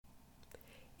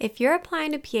If you're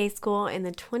applying to PA school in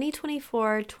the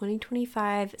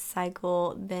 2024-2025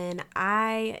 cycle, then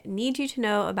I need you to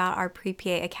know about our Pre-PA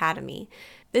Academy.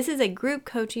 This is a group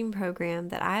coaching program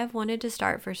that I have wanted to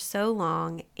start for so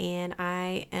long, and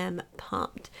I am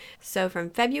pumped. So from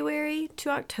February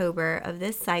to October of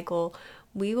this cycle,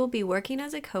 we will be working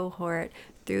as a cohort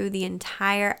through the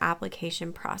entire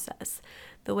application process.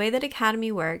 The way that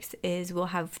Academy works is we'll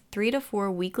have 3 to 4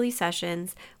 weekly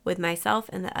sessions with myself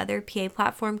and the other PA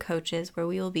platform coaches where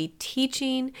we will be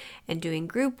teaching and doing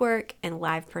group work and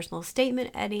live personal statement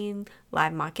editing,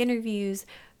 live mock interviews,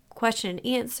 question and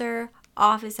answer,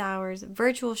 office hours,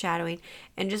 virtual shadowing,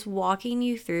 and just walking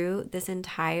you through this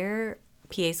entire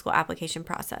PA school application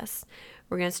process.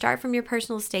 We're going to start from your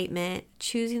personal statement,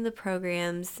 choosing the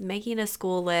programs, making a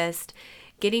school list,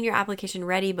 getting your application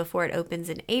ready before it opens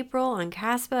in April on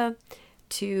CASPA,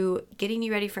 to getting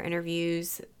you ready for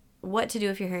interviews, what to do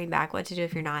if you're hearing back, what to do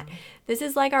if you're not. This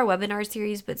is like our webinar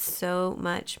series, but so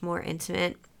much more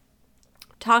intimate.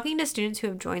 Talking to students who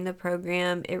have joined the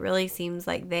program, it really seems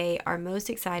like they are most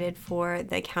excited for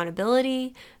the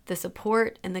accountability, the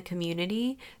support, and the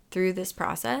community through this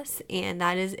process, and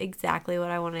that is exactly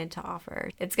what I wanted to offer.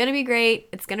 It's going to be great.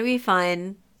 It's going to be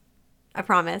fun. I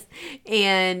promise.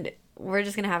 And we're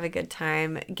just going to have a good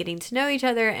time getting to know each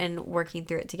other and working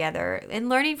through it together and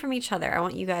learning from each other. I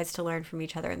want you guys to learn from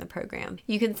each other in the program.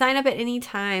 You can sign up at any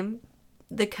time.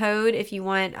 The code, if you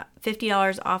want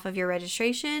 $50 off of your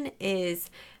registration, is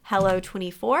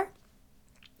HELLO24.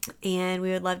 And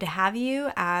we would love to have you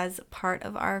as part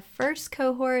of our first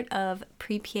cohort of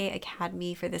Pre-PA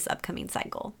Academy for this upcoming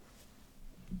cycle.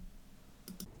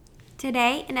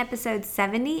 Today, in episode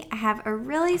 70, I have a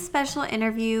really special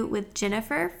interview with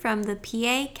Jennifer from the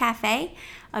PA Cafe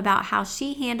about how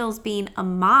she handles being a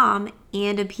mom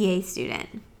and a PA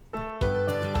student.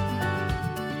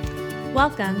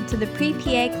 Welcome to the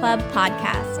Pre-PA Club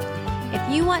podcast. If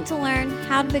you want to learn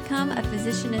how to become a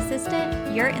physician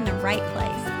assistant, you're in the right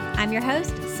place. I'm your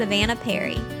host, Savannah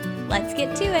Perry. Let's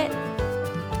get to it.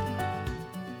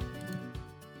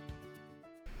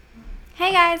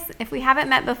 Hey guys, if we haven't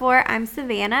met before, I'm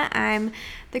Savannah. I'm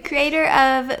the creator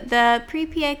of the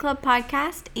Pre-PA Club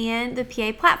podcast and the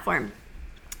PA platform.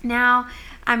 Now,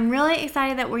 I'm really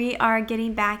excited that we are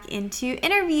getting back into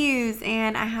interviews,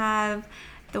 and I have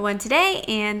the one today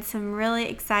and some really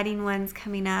exciting ones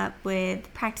coming up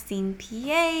with practicing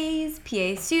PAs,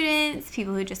 PA students,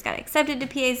 people who just got accepted to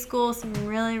PA school, some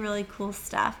really, really cool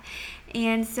stuff.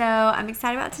 And so I'm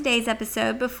excited about today's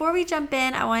episode. Before we jump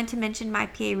in, I wanted to mention my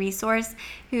PA resource,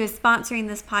 who is sponsoring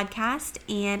this podcast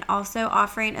and also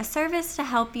offering a service to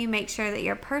help you make sure that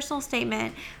your personal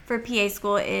statement for PA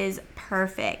school is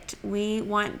perfect. We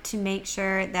want to make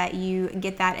sure that you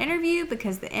get that interview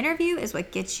because the interview is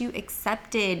what gets you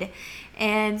accepted.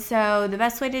 And so the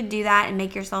best way to do that and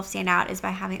make yourself stand out is by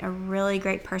having a really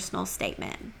great personal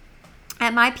statement.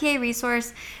 At my PA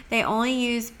resource, they only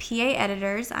use PA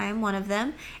editors. I am one of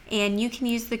them. And you can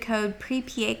use the code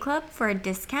PREPA Club for a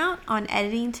discount on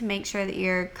editing to make sure that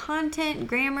your content,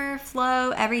 grammar,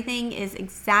 flow, everything is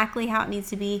exactly how it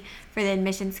needs to be for the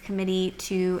admissions committee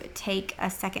to take a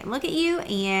second look at you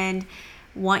and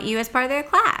want you as part of their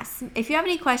class. If you have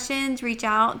any questions, reach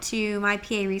out to my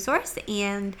PA resource.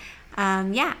 And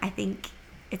I think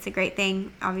it's a great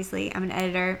thing. Obviously, I'm an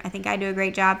editor. I think I do a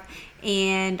great job,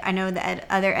 and I know that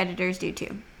other editors do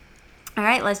too. All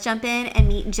right, let's jump in and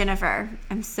meet Jennifer.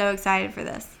 I'm so excited for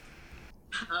this.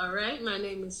 All right, my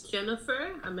name is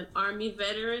Jennifer. I'm an Army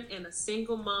veteran and a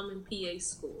single mom in PA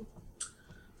school.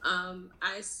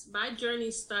 My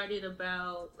journey started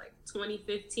about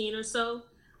 2015 or so.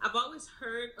 I've always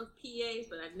heard of PAs,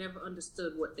 but I never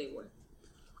understood what they were.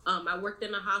 I worked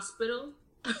in a hospital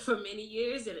for many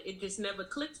years, and it just never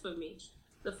clicked for me.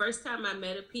 The first time I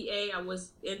met a PA, I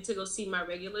was in to go see my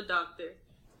regular doctor,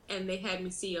 and they had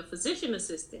me see a physician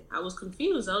assistant. I was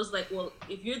confused. I was like, well,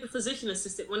 if you're the physician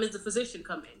assistant, when does the physician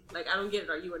come in? I don't get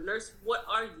it. Are you a nurse? What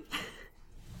are you?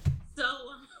 So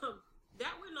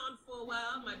that went on for a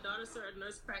while. My daughter started a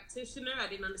nurse practitioner. I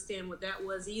didn't understand what that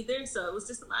was either. So it was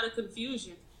just a lot of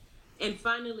confusion. And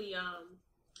finally,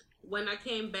 when I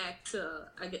came back to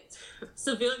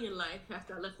civilian life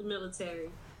after I left the military,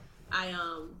 I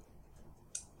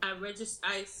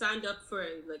signed up for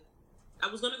I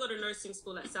was going to go to nursing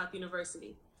school at South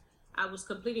University. I was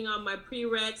completing all my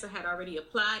prereqs. I had already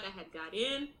applied. I had got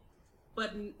in,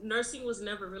 but nursing was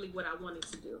never really what I wanted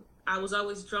to do. I was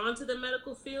always drawn to the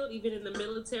medical field. Even in the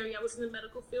military, I was in the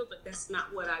medical field, but that's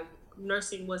not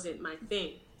nursing wasn't my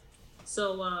thing.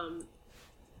 So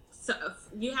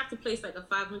you have to place a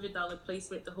 $500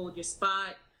 placement to hold your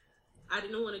spot. I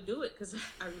didn't want to do it because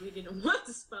I really didn't want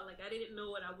the spot. Like, I didn't know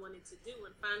what I wanted to do.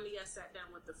 And finally, I sat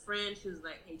down with a friend. She was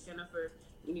like, hey, Jennifer,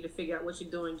 you need to figure out what you're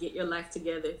doing. Get your life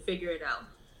together. Figure it out.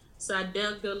 So I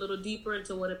delved a little deeper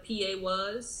into what a PA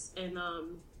was and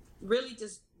really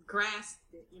just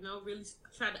grasped it, really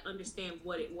tried to understand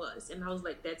what it was. And I was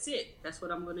like, that's it. That's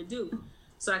what I'm going to do.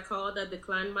 So I called, I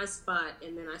declined my spot,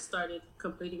 and then I started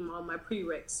completing all my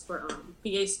prereqs for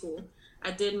PA school.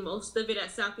 I did most of it at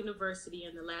South University,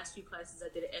 and the last few classes I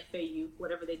did at FAU,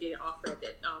 whatever they didn't offer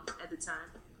at the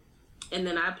time. And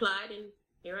then I applied, and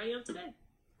here I am today.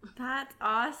 That's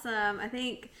awesome. I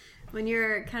think when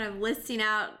you're kind of listing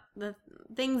out the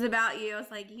things about you, it's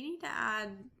like, you need to add,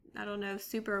 I don't know,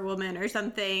 Superwoman or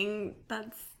something.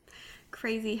 That's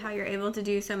crazy how you're able to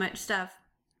do so much stuff.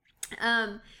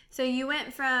 So you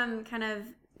went from kind of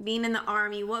being in the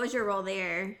Army. What was your role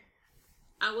there?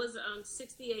 I was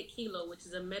 68 kilo, which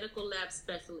is a medical lab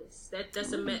specialist.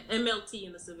 That's a MLT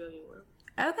in the civilian world.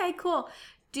 Okay, cool.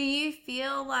 Do you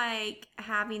feel like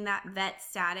having that vet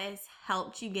status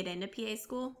helped you get into PA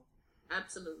school?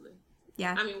 Absolutely.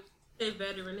 Yeah. I mean, they're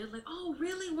veteran. They're like, oh,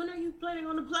 really? When are you planning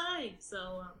on applying?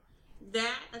 So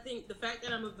I think the fact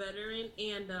that I'm a veteran,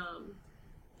 and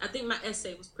I think my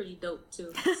essay was pretty dope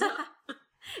too. So,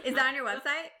 is that on your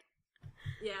website?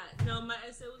 Yeah, no, my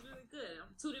essay was really good.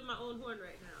 I'm tooting my own horn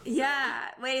right now. So.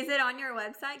 Yeah. Wait, is it on your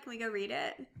website? Can we go read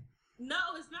it?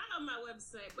 No, it's not on my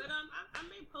website, but I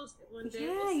may post it one day.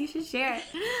 Yeah, you should share it.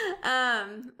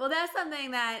 Well, that's something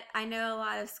that I know a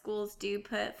lot of schools do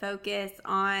put focus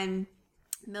on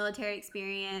military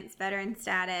experience, veteran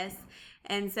status.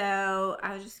 And so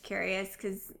I was just curious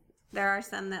because there are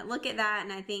some that look at that,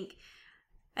 and I think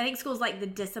schools like the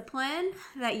discipline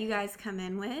that you guys come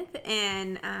in with,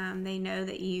 and they know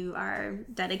that you are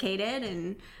dedicated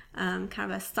and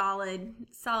kind of a solid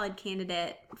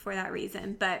candidate for that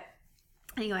reason. But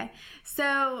anyway,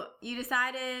 so you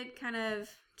decided kind of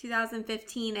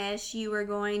 2015-ish you were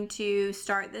going to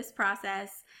start this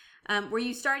process. Were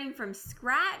you starting from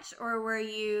scratch, or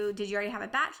did you already have a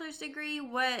bachelor's degree?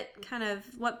 What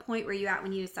point were you at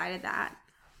when you decided that?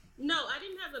 No, I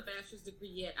didn't have a bachelor's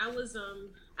degree yet. I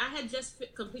had just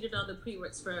completed all the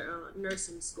prereqs for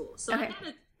nursing school. So okay. I had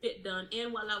a bit done.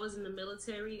 And while I was in the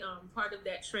military, part of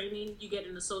that training, you get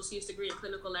an associate's degree in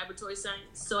clinical laboratory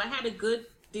science. So I had a good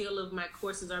deal of my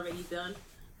courses already done.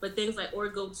 But things like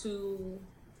organic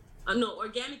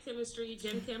chemistry,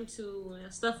 Gen Chem 2,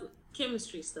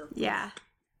 chemistry stuff. Yeah.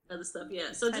 Other stuff,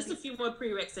 yeah. So just a few more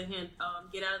prereqs to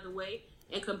get out of the way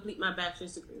and complete my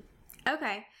bachelor's degree.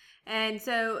 Okay. And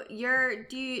so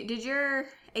did your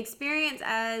experience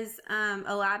as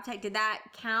a lab tech, did that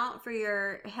count for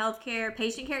your healthcare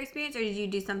patient care experience, or did you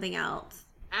do something else?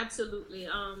 Absolutely.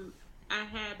 I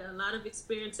had a lot of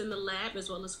experience in the lab as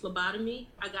well as phlebotomy.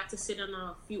 I got to sit on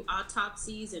a few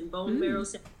autopsies and bone marrow.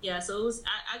 Yeah, so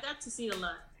I got to see a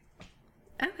lot.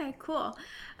 Okay, cool.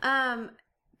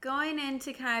 Going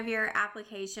into kind of your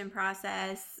application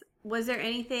process, was there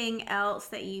anything else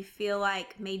that you feel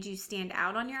like made you stand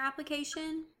out on your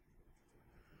application?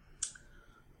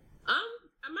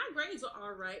 My grades are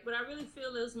all right, but I really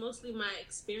feel it was mostly my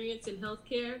experience in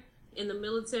healthcare, in the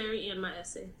military, and my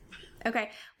essay. Okay,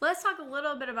 let's talk a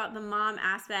little bit about the mom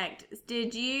aspect.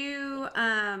 Did you,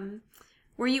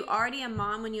 were you already a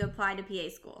mom when you applied to PA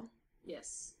school?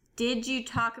 Yes. Did you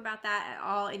talk about that at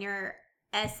all in your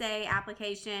essay,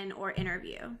 application, or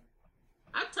interview?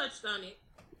 I touched on it.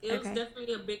 It was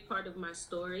definitely a big part of my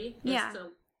story. Yeah.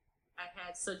 So I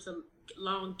had such a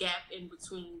long gap in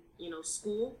between,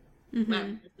 school,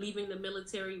 leaving the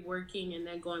military, working, and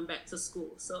then going back to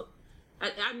school. So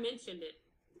I mentioned it.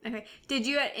 Okay. Did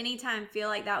you at any time feel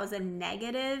like that was a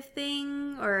negative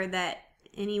thing, or that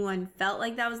anyone felt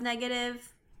like that was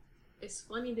negative? It's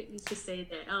funny that you should say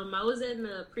that. I was in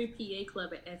the pre-PA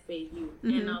club at FAU,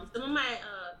 and some of my,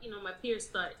 my peers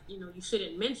thought, you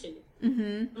shouldn't mention it.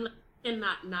 Mm-hmm. I'm like,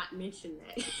 cannot not mention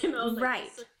that. Right.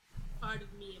 It's a part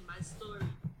of me and my story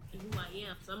and who I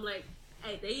am. So I'm like,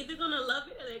 hey, they're either gonna love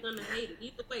it or they're gonna hate it.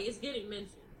 Either way, it's getting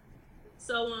mentioned.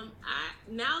 So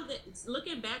now that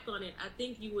looking back on it, I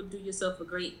think you would do yourself a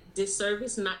great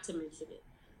disservice not to mention it.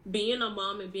 Being a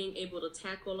mom and being able to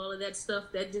tackle all of that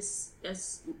stuff,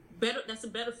 that's better. That's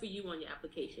better for you on your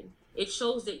application. It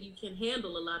shows that you can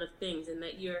handle a lot of things and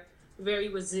that you're very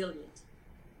resilient.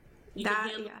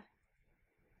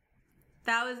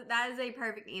 That is a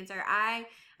perfect answer. I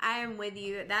am with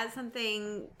you. That's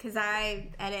something, because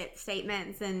I edit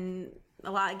statements and get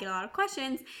a lot of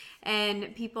questions,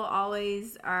 and people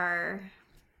always are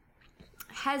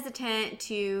hesitant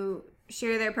to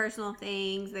share their personal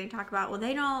things. They talk about, well,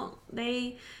 they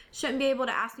shouldn't be able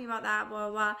to ask me about that, blah,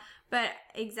 blah, blah. But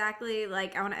exactly,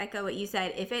 like, I want to echo what you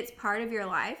said. If it's part of your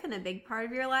life and a big part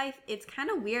of your life, it's kind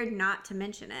of weird not to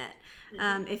mention it.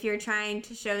 If you're trying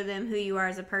to show them who you are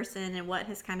as a person and what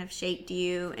has kind of shaped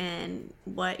you and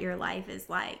what your life is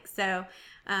like. So,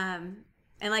 and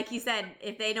like you said,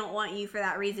 if they don't want you for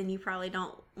that reason, you probably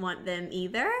don't want them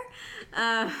either.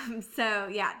 So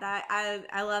yeah, that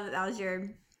I love that was your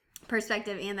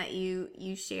perspective and that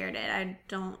you shared it.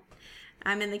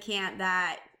 I'm in the camp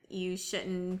that you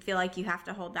shouldn't feel like you have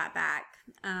to hold that back.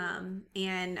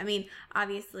 And I mean,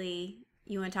 obviously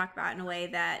you want to talk about it in a way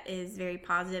that is very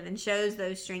positive and shows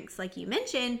those strengths like you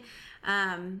mentioned,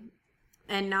 and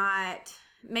not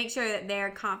make sure that they're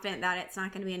confident that it's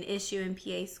not going to be an issue in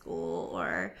PA school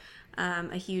or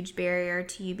a huge barrier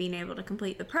to you being able to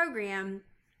complete the program.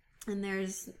 And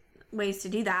there's ways to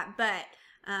do that, but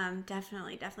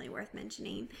definitely worth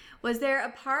mentioning. Was there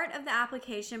a part of the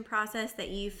application process that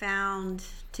you found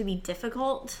to be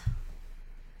difficult?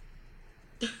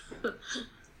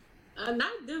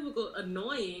 Not difficult,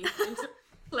 annoying.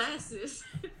 Classes.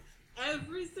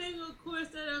 Every single course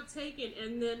that I've taken,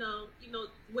 and then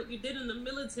what you did in the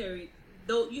military,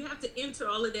 though you have to enter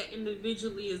all of that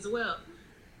individually as well.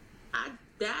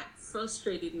 That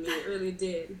frustrated me. It really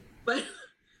did. But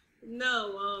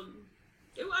no,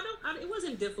 it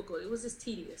wasn't difficult. It was just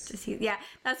tedious. Yeah,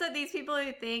 that's what these people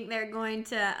who think they're going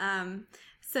to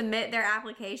submit their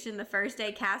application the first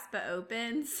day CASPA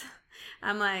opens.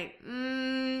 I'm like,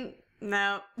 no,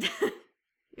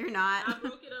 you're not. I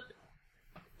broke it up.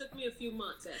 It took me a few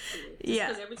months actually. Yeah.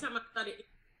 Because every time I started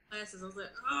classes, I was like,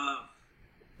 oh.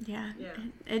 Yeah.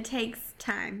 It takes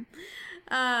time.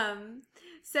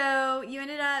 So you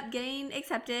ended up getting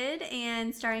accepted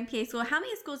and starting PA school. How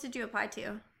many schools did you apply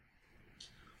to?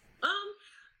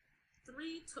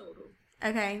 3 total.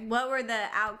 Okay. What were the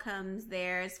outcomes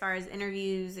there as far as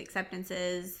interviews,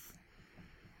 acceptances?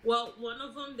 Well, one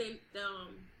of them,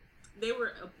 they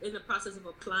were in the process of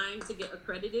applying to get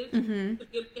accredited.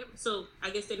 So I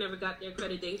guess they never got their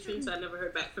accreditation, so I never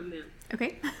heard back from them.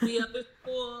 Okay. The other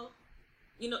school,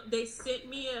 they sent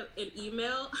me an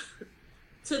email.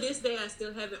 To this day, I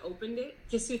still haven't opened it,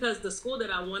 just because the school that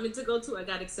I wanted to go to, I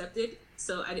got accepted,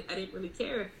 so I didn't really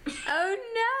care. Oh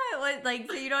no!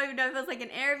 So you don't even know if it was like an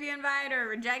interview invite or a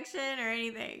rejection or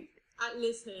anything. I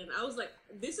was like,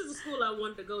 this is a school I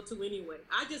wanted to go to anyway.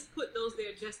 I just put those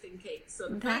there just in case. So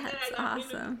the fact that I got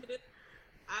awesome.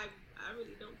 I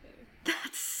really don't care.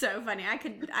 That's so funny. I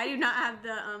do not have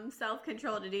the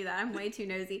self-control to do that. I'm way too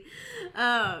nosy.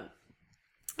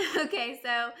 Okay,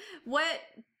 so what's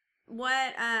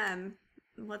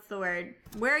the word?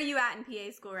 Where are you at in PA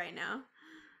school right now?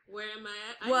 Where am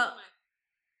I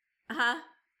at?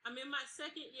 I'm in my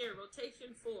second year,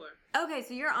 rotation 4. Okay,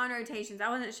 so you're on rotations. I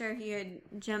wasn't sure if you had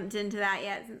jumped into that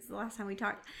yet since the last time we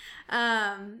talked.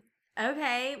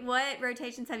 Okay, what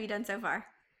rotations have you done so far?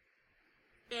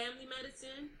 Family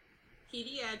medicine,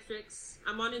 pediatrics.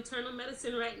 I'm on internal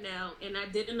medicine right now, and I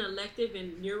did an elective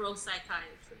in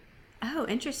neuropsychiatry. Oh,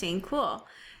 interesting. Cool.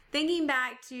 Thinking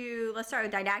back to, let's start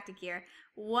with didactic here.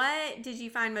 What did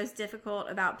you find most difficult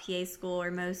about PA school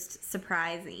or most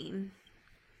surprising?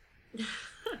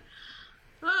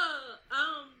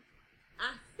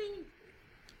 I think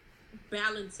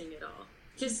balancing it all,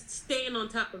 just staying on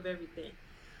top of everything.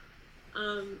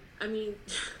 I mean,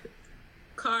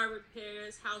 car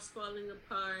repairs, house falling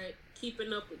apart,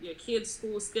 keeping up with your kids'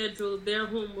 school schedule, their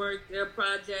homework, their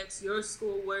projects, your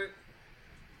schoolwork.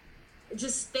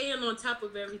 Just staying on top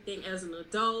of everything as an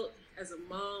adult, as a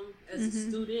mom, as a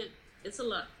student. It's a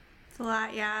lot. It's a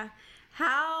lot, yeah.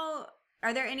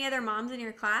 Are there any other moms in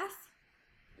your class?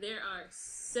 There are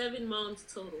 7 moms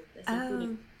total.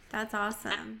 That's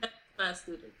awesome. 5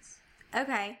 students.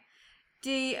 Okay.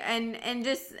 And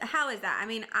just how is that? I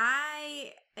mean,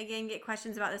 I again get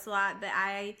questions about this a lot, but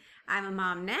I'm a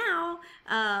mom now,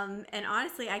 and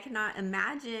honestly, I cannot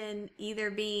imagine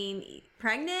either being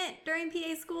pregnant during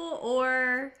PA school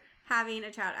or having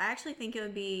a child. I actually think it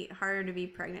would be harder to be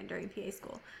pregnant during PA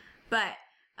school, but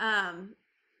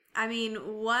I mean,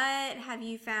 what have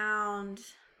you found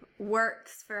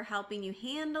works for helping you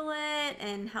handle it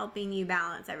and helping you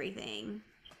balance everything?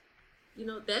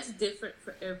 That's different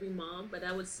for every mom, but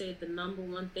I would say the number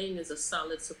one thing is a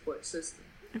solid support system.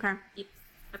 Okay.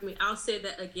 I mean, I'll say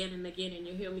that again and again, and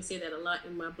you'll hear me say that a lot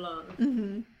in my blog.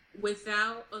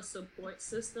 Without a support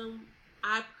system,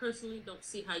 I personally don't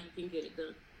see how you can get it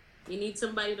done. You need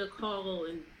somebody to call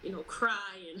and,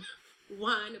 cry and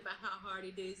whine about how hard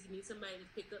it is. You need somebody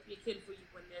to pick up your kid for you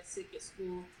when they're sick at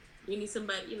school. You need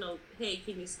somebody, hey,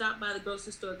 can you stop by the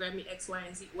grocery store, grab me X, Y,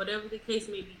 and Z? Whatever the case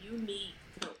may be, you need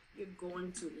help. You're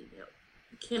going to need help.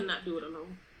 You cannot do it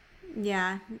alone.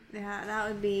 Yeah, that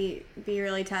would be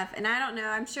really tough. And I don't know,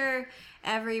 I'm sure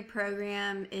every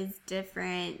program is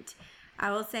different.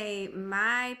 I will say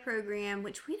my program,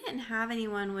 which we didn't have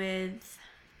anyone with,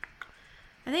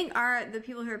 I think the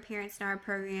people who are parents in our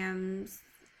programs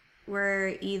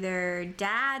were either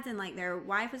dads and like their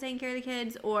wife was taking care of the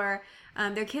kids, or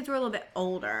their kids were a little bit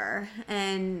older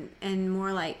and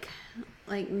more like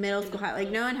middle school high.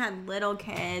 Like no one had little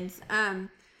kids,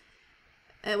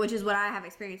 which is what I have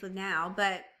experience with now.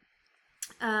 But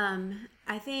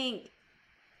I think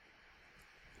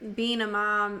being a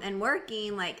mom and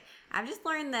working, like I've just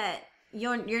learned that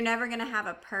you're never gonna have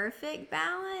a perfect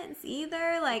balance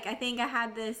either. Like I think I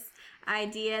had this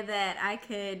idea that I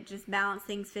could just balance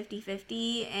things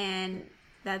 50-50, and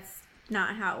that's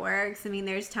not how it works. I mean,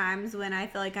 there's times when I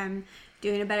feel like I'm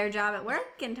doing a better job at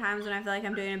work and times when I feel like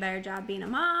I'm doing a better job being a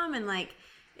mom, and like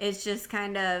it's just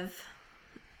kind of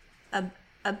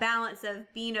a balance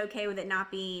of being okay with it not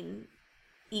being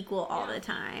equal all the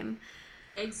time.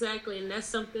 Exactly, and that's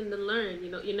something to learn.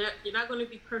 You're not going to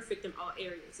be perfect in all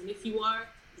areas, and if you are,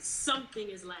 something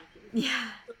is lacking. Yeah.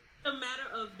 It's a matter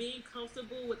of being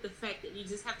comfortable with the fact that you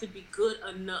just have to be good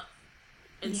enough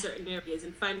in certain areas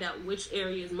and find out which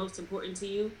area is most important to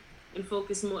you and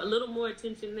focus a little more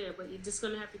attention there. But you're just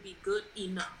going to have to be good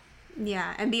enough.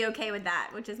 Yeah, and be okay with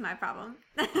that, which is my problem.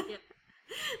 Yeah.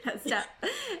 That's tough.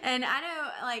 And I know,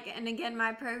 and again,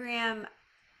 my program,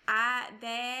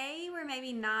 they were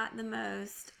maybe not the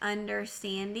most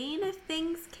understanding if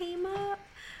things came up.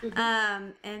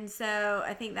 Mm-hmm. And so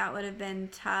I think that would have been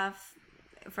tough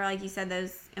for, like you said,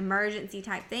 those emergency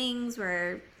type things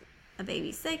where a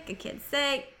baby's sick, a kid's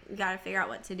sick, you got to figure out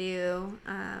what to do.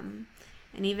 And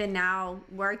even now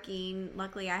working,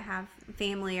 luckily I have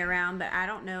family around, but I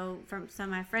don't know from some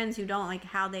of my friends who don't, like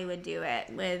how they would do it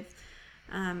with,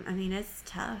 I mean, it's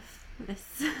tough.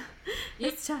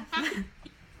 It's tough.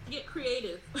 Get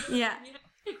creative. Yeah. You have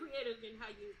to get creative in how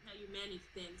you manage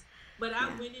things. But I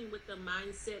went in with the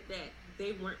mindset that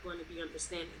they weren't going to be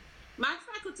understanding. My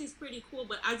faculty is pretty cool,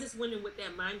 but I just went in with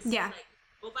that mindset. Yeah. Like,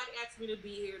 nobody asked me to be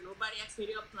here. Nobody asked me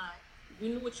to apply. You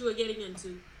knew what you were getting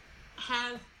into.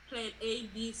 Have plan A,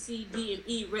 B, C, D, and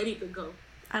E ready to go.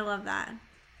 I love that.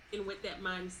 And with that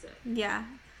mindset. Yeah.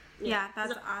 Yeah,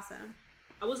 that's awesome.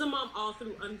 I was a mom all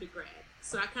through undergrad.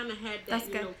 So I kind of had that,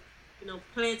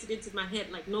 planted into my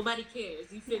head, like nobody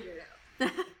cares. You figure it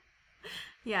out.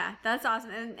 Yeah, that's awesome.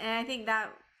 And I think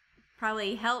that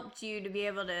probably helped you to be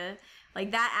able to,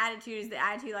 like, that attitude is the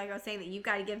attitude, like I was saying, that you've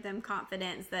got to give them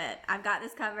confidence that I've got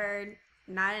this covered,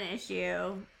 not an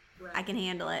issue, right. I can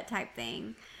handle it type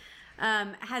thing.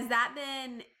 Has that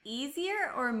been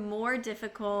easier or more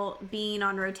difficult being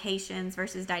on rotations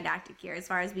versus didactic year as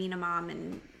far as being a mom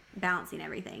and balancing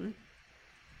everything?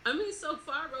 I mean, so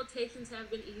far rotations have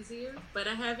been easier, but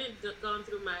I haven't gone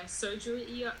through my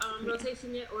surgery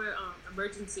rotation yet or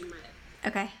emergency med.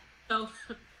 Okay. So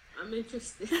I'm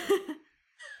interested.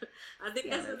 I think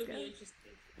that's going to be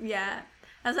interesting. Yeah.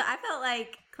 I felt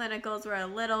like clinicals were a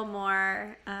little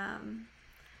more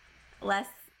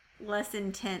less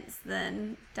intense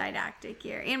than didactic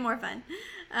year and more fun.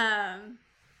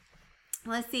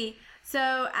 Let's see.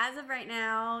 So as of right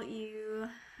now, you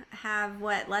have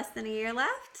less than a year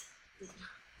left?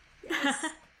 Yes.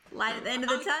 Light at the end of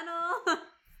the tunnel.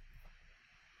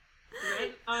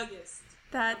 Right, August.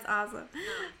 That's awesome.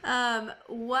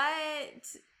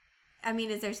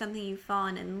 Is there something you've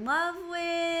fallen in love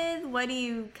with? What do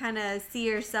you kind of see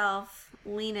yourself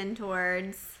leaning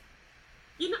towards?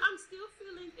 I'm still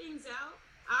feeling things out.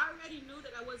 I already knew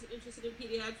that I wasn't interested in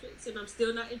pediatrics, and I'm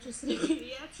still not interested in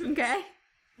pediatrics. Okay.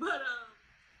 But,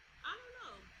 I don't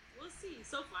know. We'll see.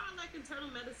 So far, I like internal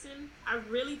medicine. I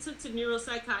really took to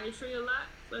neuropsychiatry a lot,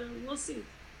 but we'll see.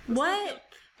 What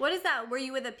is that? Were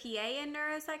you with a PA in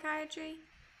neuropsychiatry?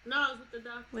 No, I was with the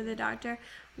doctor. With a doctor?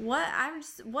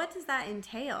 What does that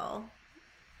entail?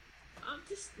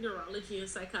 Just neurology and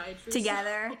psychiatry.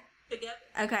 Together? Together.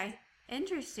 Okay.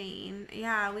 Interesting.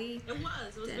 Yeah, it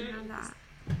was didn't have that.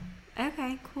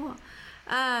 Okay, cool.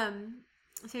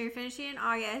 So you're finishing in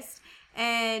August,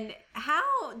 and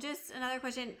just another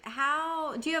question,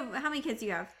 how many kids do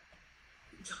you have?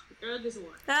 Girl, just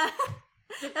one. That's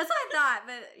what I thought,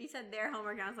 but you said their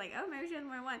homework, and I was like, oh, maybe she has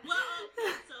more than one. Well,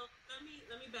 okay, so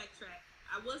let me backtrack.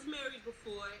 I was married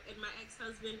before, and my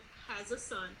ex-husband has a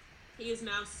son. He is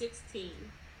now 16.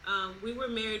 We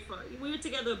were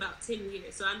together about 10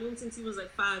 years, so I knew him since he was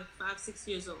like 6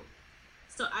 years old.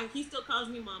 So he still calls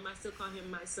me mom. I still call him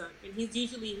my son, and he's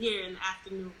usually here in the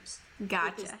afternoons.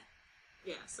 Gotcha.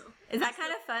 Yeah, so. Is that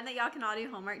kind of fun that y'all can all do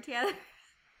homework together?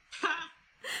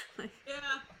 Yeah.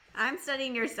 I'm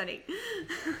studying, you're studying.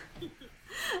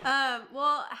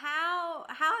 Well, how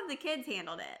have the kids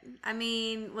handled it? I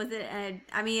mean,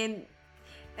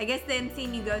 I guess them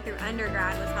seeing you go through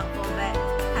undergrad was helpful, but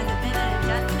has it been an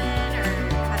adjustment, or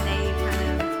have they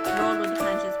kind of rolled with the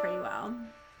punches pretty well?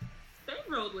 They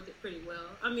rolled with it pretty well.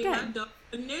 I mean, my Good. daughter,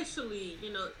 initially,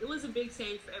 it was a big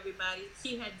change for everybody.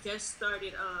 She had just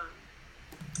started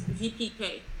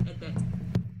VPK at that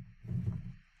time,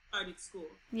 started school.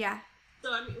 Yeah,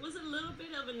 So, I mean, it was a little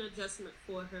bit of an adjustment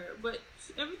for her, but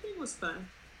everything was fine.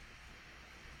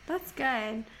 that's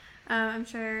good. I'm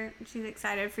sure she's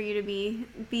excited for you to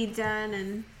be done,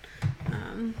 and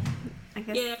um, I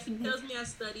guess. Yeah, she tells me I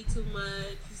study too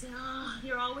much. She said, "Oh,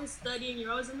 you're always studying.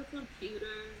 You're always on the computer."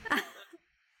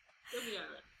 She'll be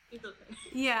alright. It's okay.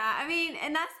 Yeah, I mean,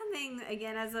 and that's something,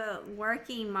 again, as a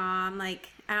working mom, like,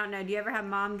 I don't know, do you ever have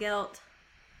mom guilt?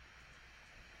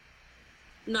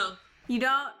 No. You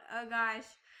don't? Oh gosh.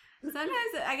 Sometimes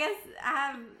I guess I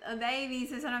have a baby,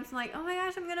 so sometimes I'm like, oh my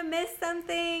gosh, I'm gonna miss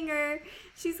something, or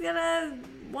she's gonna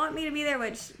want me to be there,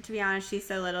 which, to be honest, she's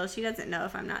so little, she doesn't know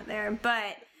if I'm not there.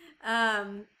 But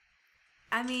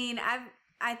I mean,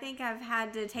 I think I've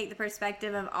had to take the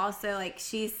perspective of also, like,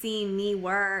 she's seen me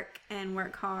work and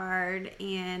work hard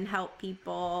and help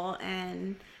people,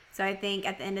 and so I think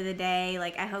at the end of the day,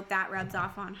 like, I hope that rubs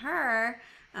off on her.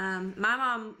 My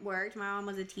mom worked. My mom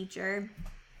was a teacher,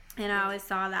 and I always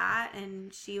saw that,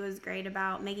 and she was great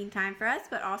about making time for us,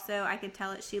 but also I could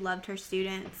tell that she loved her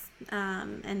students,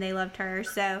 and they loved her.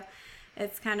 So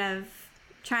it's kind of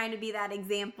trying to be that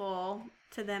example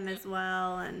to them as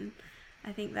well, and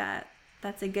I think that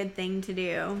that's a good thing to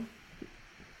do.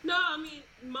 No, I mean,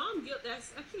 mom guilt,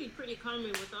 that's actually pretty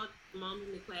common with all the moms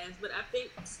in the class. But I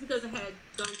think just because I had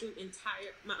gone through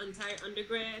my entire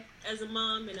undergrad as a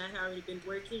mom, and I had already been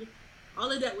working,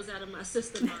 all of that was out of my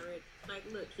system already. Like,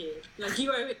 look, kid, like, you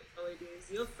already know it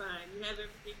is. You're fine. You have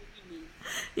everything that you need.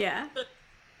 Yeah.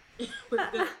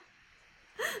 We're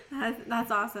good.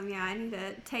 That's awesome. Yeah, I need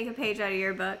to take a page out of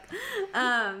your book.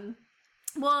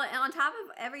 Well, on top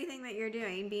of everything that you're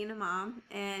doing, being a mom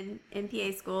and in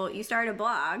PA school, you started a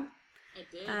blog. I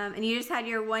did. And you just had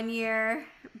your 1 year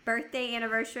birthday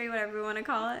anniversary, whatever you want to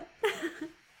call it.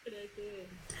 I did.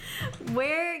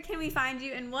 Where can we find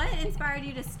you, and what inspired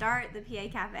you to start the PA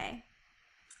Cafe?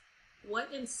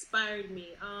 What inspired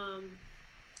me?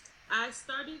 I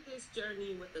started this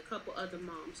journey with a couple other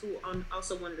moms who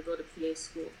also wanted to go to PA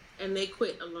school, and they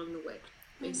quit along the way.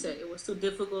 They said it was too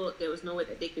difficult. There was no way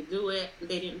that they could do it.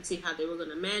 They didn't see how they were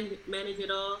going to manage it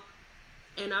all.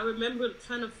 And I remember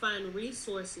trying to find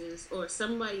resources or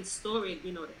somebody's story,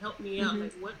 to help me out.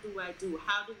 Like, what do I do?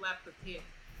 How do I prepare?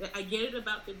 I get it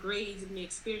about the grades and the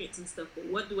experience and stuff, but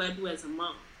what do I do as a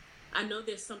mom? I know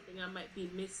there's something I might be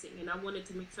missing, and I wanted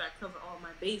to make sure I cover all my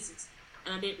bases,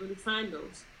 and I didn't really find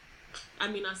those. I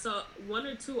mean, I saw 1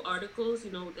 or 2 articles,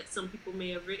 that some people may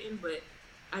have written, but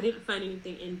I didn't find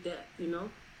anything in depth,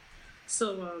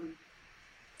 So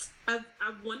I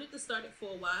wanted to start it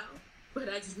for a while, but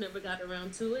I just never got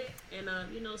around to it. And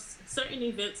certain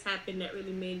events happened that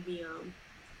really made me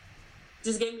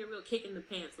just gave me a real kick in the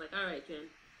pants. Like, all right, Jen,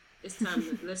 it's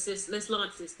time. Let's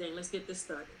launch this thing. Let's get this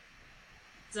started.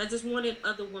 So I just wanted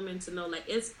other women to know, like,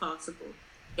 it's possible.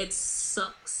 It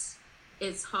sucks.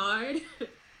 It's hard.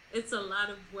 It's a lot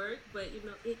of work, but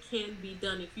it can be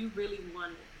done if you really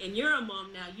want it. And you're a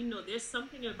mom now. There's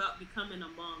something about becoming a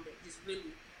mom that just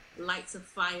really lights a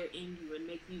fire in you and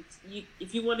make you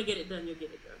if you want to get it done, you'll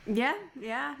get it done.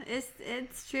 Yeah,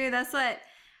 it's true. That's what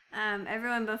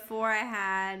everyone before I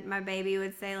had my baby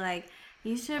would say, like,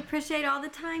 you should appreciate all the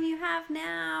time you have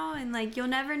now, and like, you'll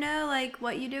never know like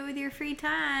what you do with your free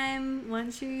time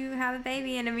once you have a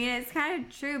baby. And I mean, it's kind of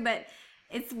true, but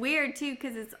it's weird too,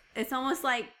 because it's almost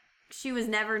like she was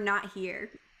never not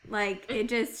here. Like, it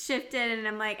just shifted, and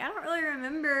I'm like, I don't really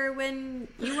remember when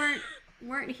you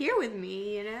weren't here with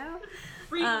me,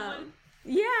 Freedom.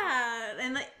 Yeah,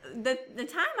 and the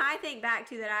time I think back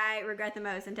to that I regret the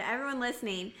most, and to everyone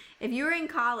listening, if you were in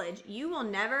college, you will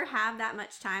never have that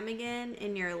much time again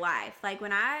in your life. Like,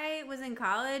 when I was in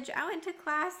college, I went to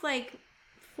class like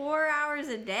 4 hours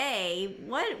a day.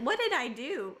 What did I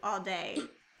do all day?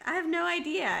 I have no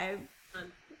idea.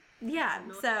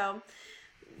 So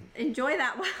enjoy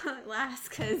that while it lasts,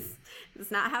 because it's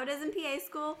not how it is in PA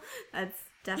school. That's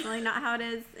definitely not how it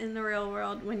is in the real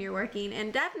world when you're working,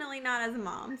 and definitely not as a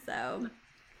mom. So,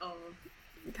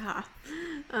 I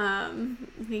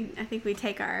think we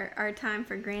take our time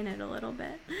for granted a little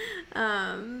bit.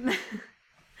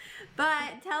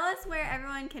 But tell us where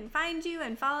everyone can find you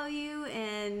and follow you,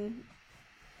 and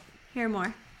Hear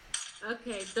more.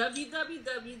 Okay,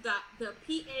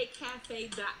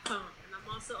 www.thepacafe.com. And I'm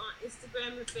also on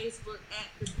Instagram and Facebook at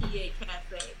the PA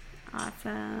Cafe.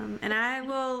 Awesome. And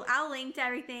I'll link to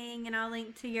everything, and I'll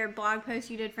link to your blog post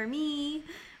you did for me,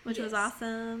 which was Yes.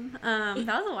 awesome. That was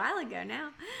a while ago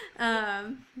now.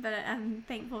 But I'm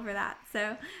thankful for that.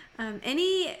 So,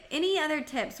 any other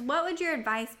tips? What would your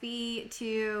advice be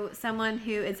to someone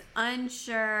who is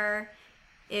unsure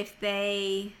if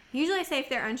they, usually I say if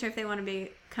they're unsure if they want to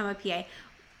become a PA.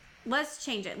 Let's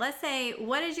change it. Let's say,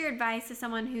 what is your advice to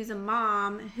someone who's a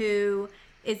mom who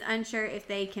is unsure if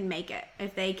they can make it,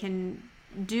 if they can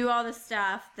do all the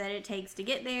stuff that it takes to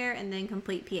get there and then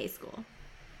complete PA school?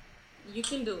 You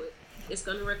can do it. It's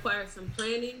going to require some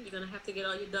planning. You're going to have to get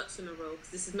all your ducks in a row, because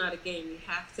this is not a game. You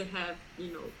have to have,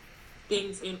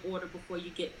 things in order before you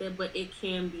get there, but it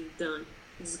can be done.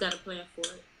 You just got to plan for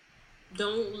it.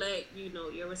 Don't let,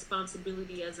 your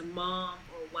responsibility as a mom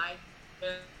or wife,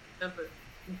 whatever,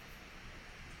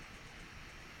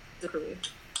 the career.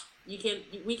 We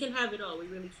can have it all. We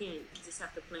really can. You just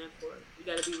have to plan for it. You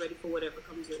got to be ready for whatever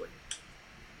comes your way.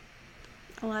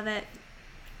 I love it.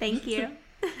 Thank you.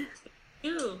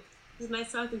 You. It was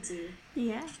nice talking to you.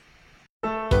 Yeah.